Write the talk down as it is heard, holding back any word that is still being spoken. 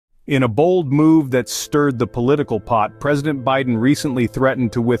In a bold move that stirred the political pot, President Biden recently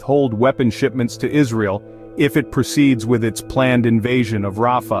threatened to withhold weapon shipments to Israel if it proceeds with its planned invasion of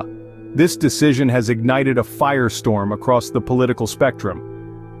Rafah. This decision has ignited a firestorm across the political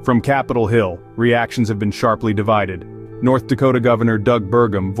spectrum. From Capitol Hill, reactions have been sharply divided. North Dakota Governor Doug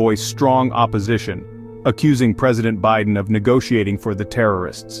Burgum voiced strong opposition, accusing President Biden of negotiating for the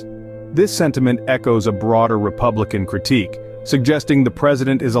terrorists. This sentiment echoes a broader Republican critique, suggesting the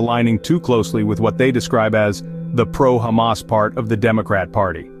president is aligning too closely with what they describe as the pro-Hamas part of the Democrat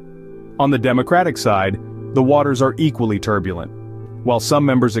Party. On the Democratic side, the waters are equally turbulent. While some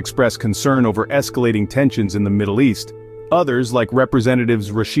members express concern over escalating tensions in the Middle East, others, like Representatives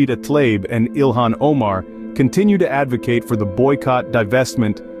Rashida Tlaib and Ilhan Omar, continue to advocate for the boycott,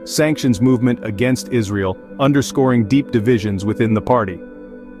 divestment, sanctions movement against Israel, underscoring deep divisions within the party.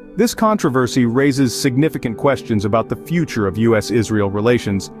 This controversy raises significant questions about the future of U.S.-Israel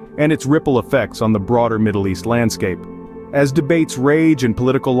relations and its ripple effects on the broader Middle East landscape. As debates rage and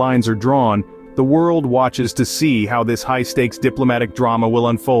political lines are drawn, the world watches to see how this high-stakes diplomatic drama will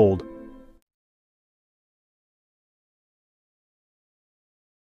unfold.